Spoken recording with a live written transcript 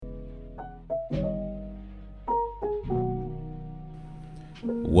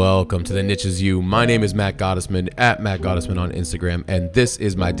Welcome to The Niche Is You. My name is Matt Gottesman at Matt Gottesman on Instagram, and this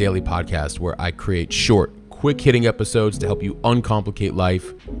is my daily podcast where I create short, quick-hitting episodes to help you uncomplicate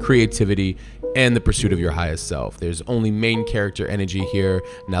life, creativity, and the pursuit of your highest self. There's only main character energy here.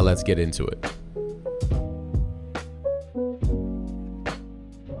 Now let's get into it.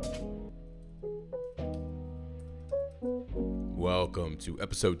 Welcome to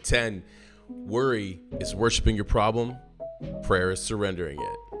episode 10. Worry is worshiping your problem. Prayer is surrendering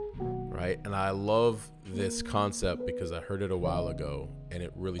it, right? And I love this concept because I heard it a while ago and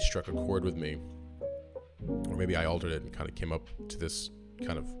it really struck a chord with me. Or maybe I altered it and kind of came up to this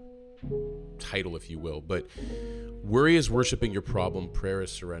kind of title, if you will. But worry is worshiping your problem. Prayer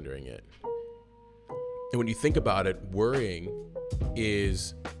is surrendering it. And when you think about it, worrying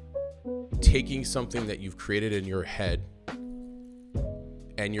is taking something that you've created in your head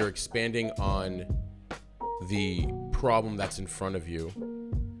and you're expanding on the problem that's in front of you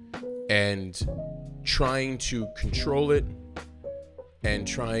and trying to control it and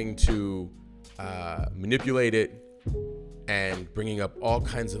trying to manipulate it and bringing up all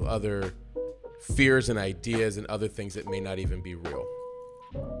kinds of other fears and ideas and other things that may not even be real.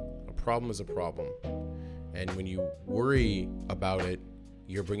 A problem is a problem. And when you worry about it,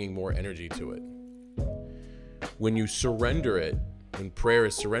 you're bringing more energy to it. When you surrender it, when prayer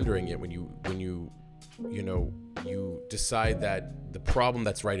is surrendering it, when you decide that the problem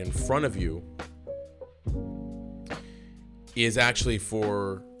that's right in front of you is actually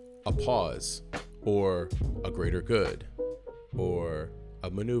for a pause or a greater good or a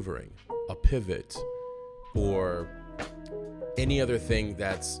maneuvering, a pivot, or any other thing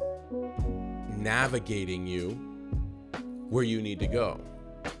that's navigating you where you need to go.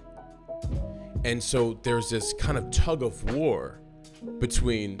 And so there's this kind of tug of war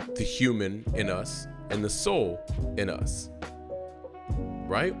between the human in us and the soul in us,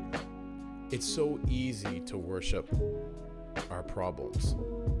 right? It's so easy to worship our problems.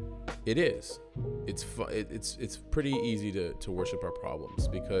 It is. It's pretty easy to worship our problems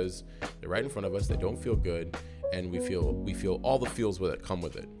because they're right in front of us. They don't feel good, and we feel all the feels that come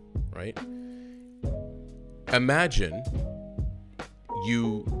with it, right? Imagine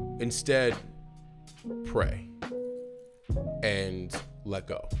you instead pray and let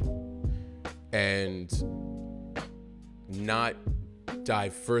go and not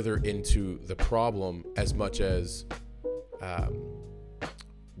dive further into the problem as much as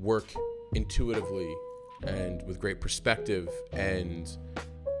work intuitively and with great perspective and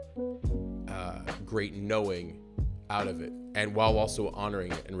great knowing out of it, and while also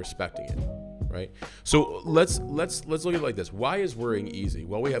honoring it and respecting it, right? So let's look at it like this. Why is worrying easy?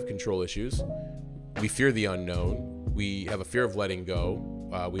 Well, we have control issues. We fear the unknown. We have a fear of letting go.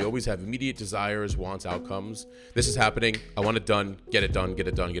 We always have immediate desires, wants, outcomes. This is happening. I want it done. Get it done. Get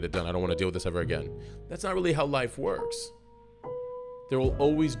it done. Get it done. I don't want to deal with this ever again. That's not really how life works. There will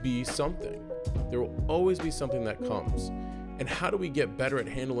always be something. There will always be something that comes. And how do we get better at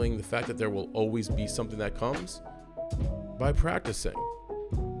handling the fact that there will always be something that comes? By practicing.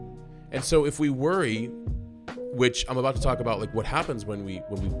 And so if we worry, which I'm about to talk about, like what happens when we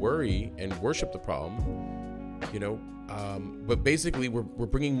worry and worship the problem, but basically we're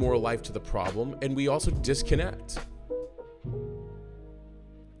bringing more life to the problem, and we also disconnect.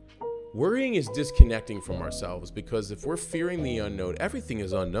 Worrying is disconnecting from ourselves, because if we're fearing the unknown, everything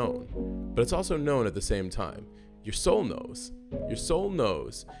is unknown, but it's also known at the same time. Your soul knows. Your soul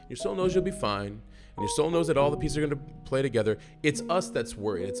knows. Your soul knows you'll be fine, and your soul knows that all the pieces are going to play together. It's us that's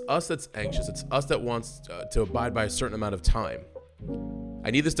worried. It's us that's anxious. It's us that wants to abide by a certain amount of time. I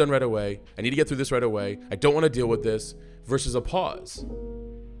need this done right away. I need to get through this right away. I don't want to deal with this, versus a pause.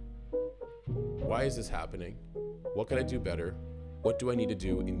 Why is this happening? What can I do better? What do I need to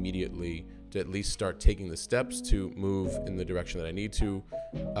do immediately to at least start taking the steps to move in the direction that I need to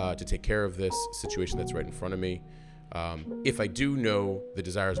take care of this situation that's right in front of me? If I do know the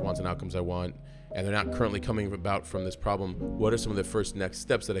desires, wants, and outcomes I want, and they're not currently coming about from this problem, what are some of the first next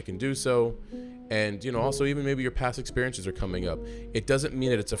steps that I can do so? And, also even maybe your past experiences are coming up. It doesn't mean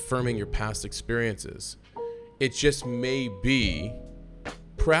that it's affirming your past experiences. It just may be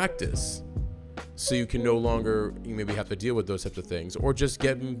practice. So you can no longer, you maybe have to deal with those types of things, or just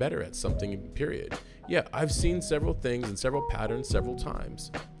getting better at something, period. Yeah, I've seen several things and several patterns several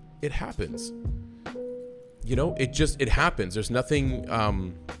times. It happens. It happens. There's nothing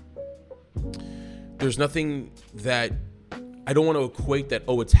that I don't want to equate that,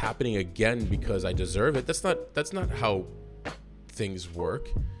 it's happening again because I deserve it. That's not how things work.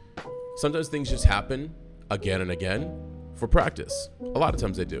 Sometimes things just happen again and again for practice. A lot of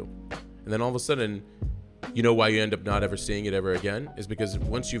times they do. And then all of a sudden, You know why you end up not ever seeing it ever again? Is because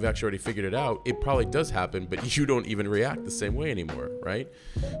once you've actually already figured it out, it probably does happen, but you don't even react the same way anymore, right?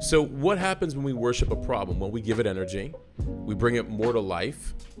 So what happens when we worship a problem? Well, we give it energy. We bring it more to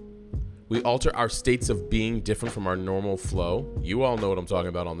life. We alter our states of being different from our normal flow. You all know what I'm talking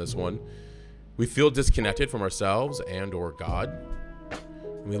about on this one. We feel disconnected from ourselves and or God.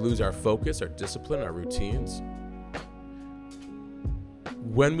 We lose our focus, our discipline, our routines.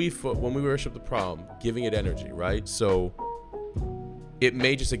 When we worship the problem, giving it energy, right? So it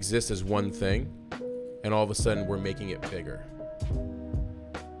may just exist as one thing, and all of a sudden we're making it bigger.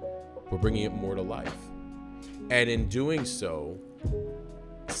 We're bringing it more to life. And in doing so,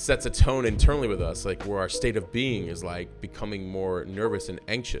 sets a tone internally with us, like where our state of being is like becoming more nervous and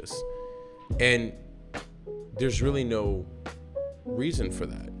anxious. And there's really no reason for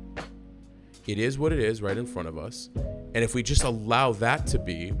that. It is what it is right in front of us. And if we just allow that to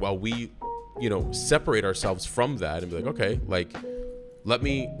be, while we, separate ourselves from that and be like, okay, like, let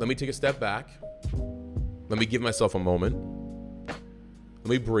me take a step back. Let me give myself a moment. Let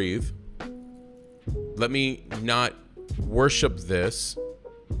me breathe. Let me not worship this,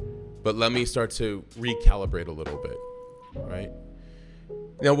 but let me start to recalibrate a little bit, right?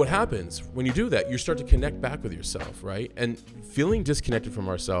 Now, what happens when you do that, you start to connect back with yourself, right? And feeling disconnected from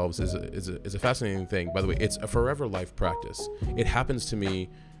ourselves is a fascinating thing. By the way, it's a forever life practice. It happens to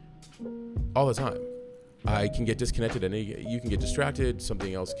me all the time. I can get disconnected, and you can get distracted.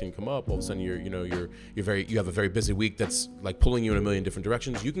 Something else can come up. All of a sudden, you have a very busy week that's like pulling you in a million different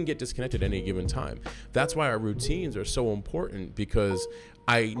directions. You can get disconnected at any given time. That's why our routines are so important, because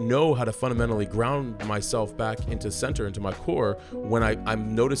I know how to fundamentally ground myself back into center, into my core, when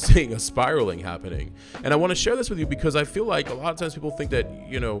I'm noticing a spiraling happening. And I want to share this with you because I feel like a lot of times people think that,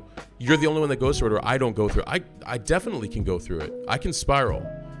 you're the only one that goes through it, or I don't go through it. I definitely can go through it. I can spiral.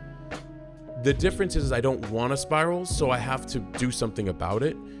 The difference is I don't want to spiral, so I have to do something about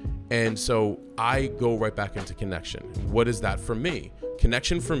it. And so I go right back into connection. What is that for me?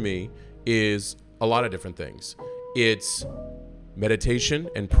 Connection for me is a lot of different things. It's meditation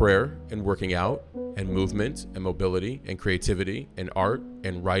and prayer and working out and movement and mobility and creativity and art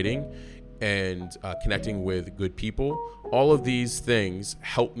and writing and connecting with good people. All of these things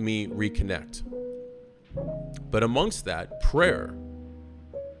help me reconnect. But amongst that, prayer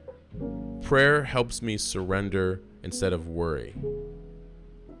helps me surrender instead of worry.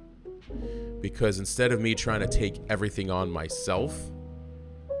 Because instead of me trying to take everything on myself,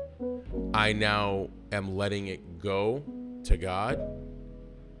 I now am letting it go to God.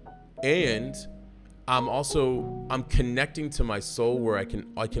 And I'm connecting to my soul, where I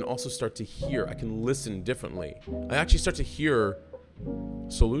can also start to hear, I can listen differently. I actually start to hear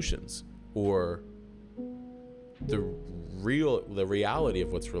solutions, or the reality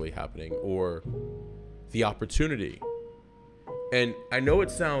of what's really happening, or the opportunity. And I know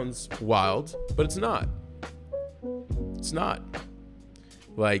it sounds wild, but it's not. It's not.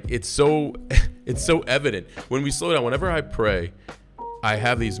 Like, it's so evident. When we slow down, whenever I pray, I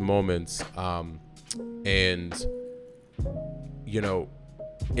have these moments, and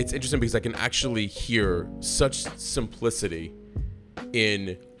it's interesting because I can actually hear such simplicity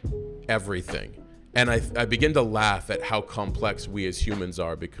in everything. And I begin to laugh at how complex we as humans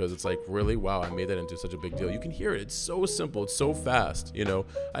are, because it's like, really? Wow, I made that into such a big deal. You can hear it. It's so simple. It's so fast.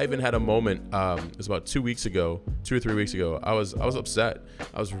 I even had a moment, it was about 2 or 3 weeks ago. I was upset.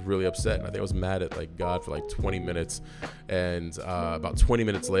 I was really upset. And I think I was mad at like God for like 20 minutes. And about 20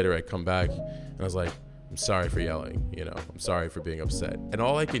 minutes later, I come back and I was like, I'm sorry for yelling. I'm sorry for being upset. And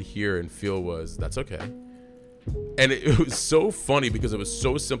all I could hear and feel was, that's okay. And it was so funny because it was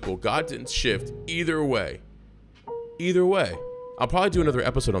so simple. God didn't shift either way. I'll probably do another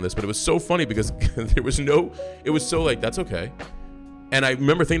episode on this, but it was so funny because it was so like, that's okay. And I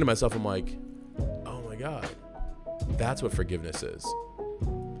remember thinking to myself, I'm like, oh my God, that's what forgiveness is.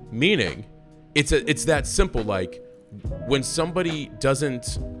 Meaning, it's that simple. Like, when somebody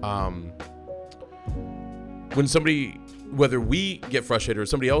doesn't, whether we get frustrated or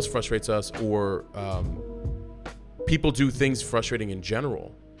somebody else frustrates us, or people do things frustrating in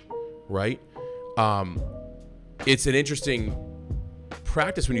general, right? It's an interesting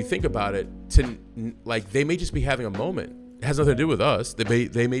practice when you think about it, to like, they may just be having a moment. It has nothing to do with us.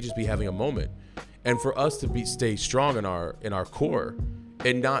 They may just be having a moment. And for us to stay strong in our core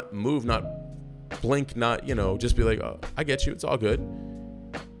and not move, not blink, not, just be like, oh, I get you. It's all good.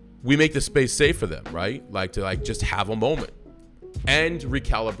 We make the space safe for them, right? Like, to just have a moment and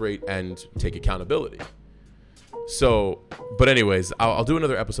recalibrate and take accountability. So, but anyways, I'll do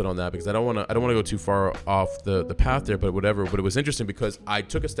another episode on that because I don't want to go too far off the path there, but whatever. But it was interesting because I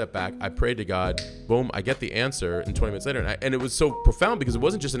took a step back, I prayed to God, boom, I get the answer, and 20 minutes later, and it was so profound because it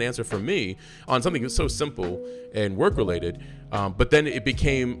wasn't just an answer from me on something that's so simple and work related, but then it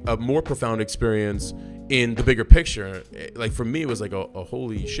became a more profound experience in the bigger picture. Like for me, it was like a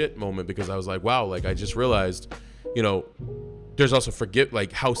holy shit moment because I was like, wow, like I just realized, there's also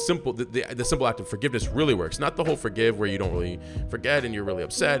like how simple the simple act of forgiveness really works. Not the whole forgive where you don't really forget and you're really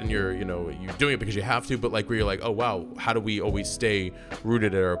upset and you're doing it because you have to, but like where you're like, oh wow, how do we always stay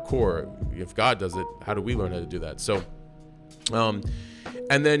rooted at our core? If God does it, how do we learn how to do that? So,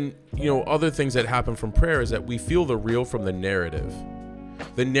 and then, other things that happen from prayer is that we feel the real from the narrative.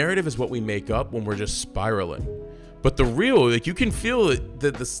 The narrative is what we make up when we're just spiraling, but the real, like you can feel it,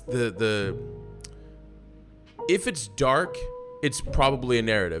 if it's dark, it's probably a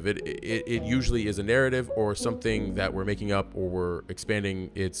narrative. It usually is a narrative or something that we're making up or we're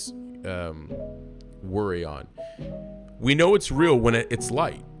expanding its worry on. We know it's real when it's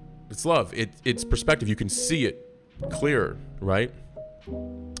light. It's love. It's perspective. You can see it clearer, right?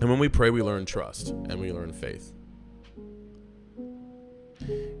 And when we pray, we learn trust and we learn faith.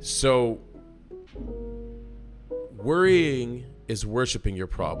 So worrying is worshiping your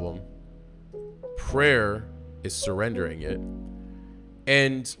problem. Prayer is surrendering it.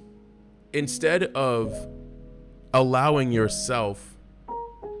 And instead of allowing yourself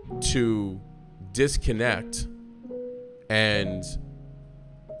to disconnect and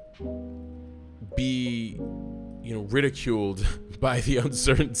be, ridiculed by the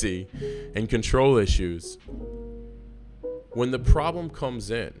uncertainty and control issues, when the problem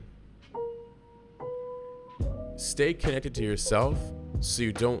comes in, stay connected to yourself so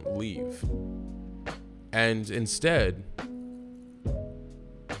you don't leave. And instead,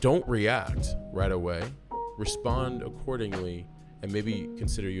 don't react right away. Respond accordingly and maybe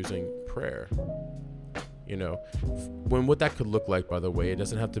consider using prayer. When what that could look like, by the way, it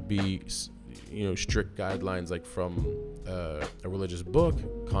doesn't have to be, strict guidelines like from a religious book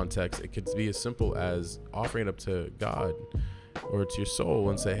context. It could be as simple as offering it up to God or to your soul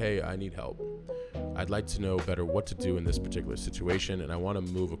and say, hey, I need help. I'd like to know better what to do in this particular situation, and I want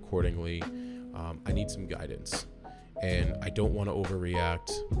to move accordingly. I need some guidance, and I don't want to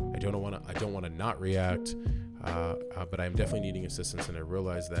overreact. I don't want to not react, but I'm definitely needing assistance, and I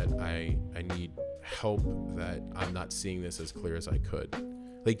realize that I need help, that I'm not seeing this as clear as I could.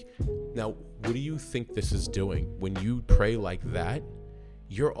 Like, now, what do you think this is doing? When you pray like that,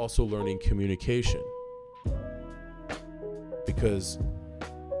 you're also learning communication, because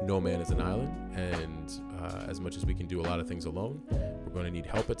no man is an island, and as much as we can do a lot of things alone, we're going to need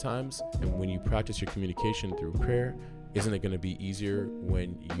help at times. And when you practice your communication through prayer, isn't it going to be easier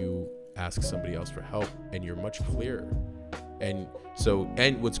when you ask somebody else for help and you're much clearer? And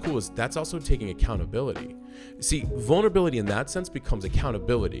what's cool is that's also taking accountability. See, vulnerability in that sense becomes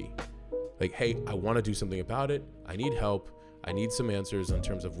accountability. Like, hey, I want to do something about it. I need help. I need some answers in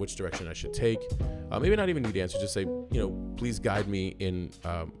terms of which direction I should take. Maybe not even need answers, just say, please guide me in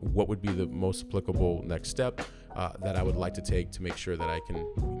what would be the most applicable next step that I would like to take to make sure that I can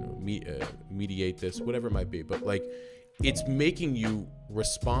mediate this, whatever it might be. But like, it's making you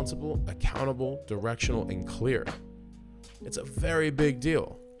responsible, accountable, directional, and clear. It's a very big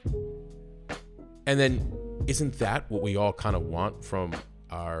deal. And then isn't that what we all kind of want from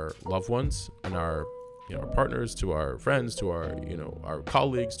our loved ones and our our partners, to our friends, to our our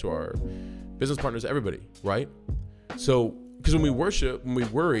colleagues, to our business partners, everybody, right? So because when we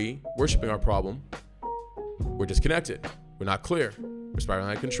worry, worshiping our problem, we're disconnected, we're not clear, we're spiraling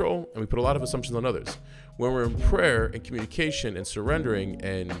out of control, and we put a lot of assumptions on others. When we're in prayer and communication and surrendering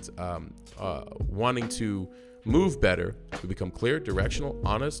and wanting to move better, we become clear, directional,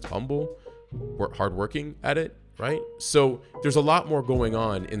 honest, humble, hardworking at it, right? So there's a lot more going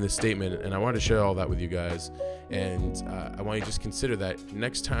on in this statement, and I wanted to share all that with you guys. And I want you to just consider that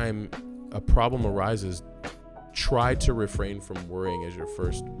next time a problem arises, try to refrain from worrying as your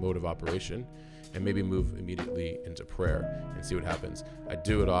first mode of operation, and maybe move immediately into prayer and see what happens. I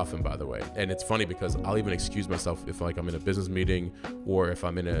do it often, by the way. And it's funny because I'll even excuse myself if like I'm in a business meeting or if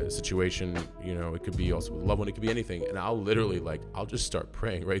I'm in a situation, it could be also with a loved one, it could be anything. And I'll literally I'll just start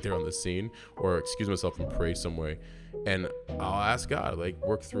praying right there on the scene, or excuse myself and pray some way. And I'll ask God,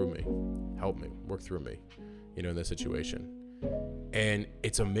 work through me, help me, work through me, in this situation. And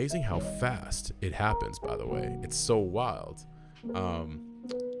it's amazing how fast it happens, by the way. It's so wild.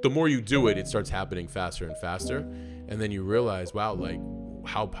 The more you do it, it starts happening faster and faster. And then you realize, wow,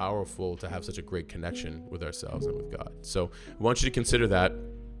 how powerful to have such a great connection with ourselves and with God. So I want you to consider that.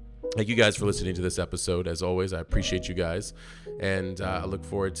 Thank you guys for listening to this episode. As always, I appreciate you guys, and I look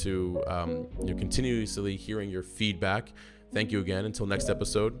forward to continuously hearing your feedback. Thank you again. Until next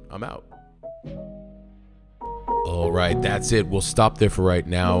episode, I'm out. All right, that's it. We'll stop there for right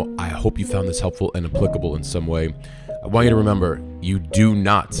now. I hope you found this helpful and applicable in some way. I want you to remember, you do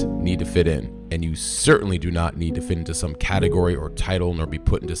not need to fit in, and you certainly do not need to fit into some category or title nor be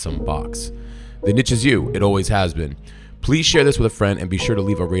put into some box. The niche is you. It always has been. Please share this with a friend and be sure to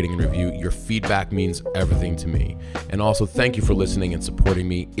leave a rating and review. Your feedback means everything to me. And also, thank you for listening and supporting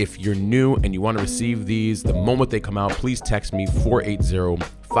me. If you're new and you want to receive these the moment they come out, please text me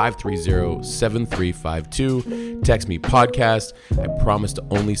 480-530-7352. Text me podcast. I promise to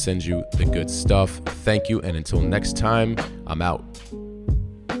only send you the good stuff. Thank you. And until next time, I'm out.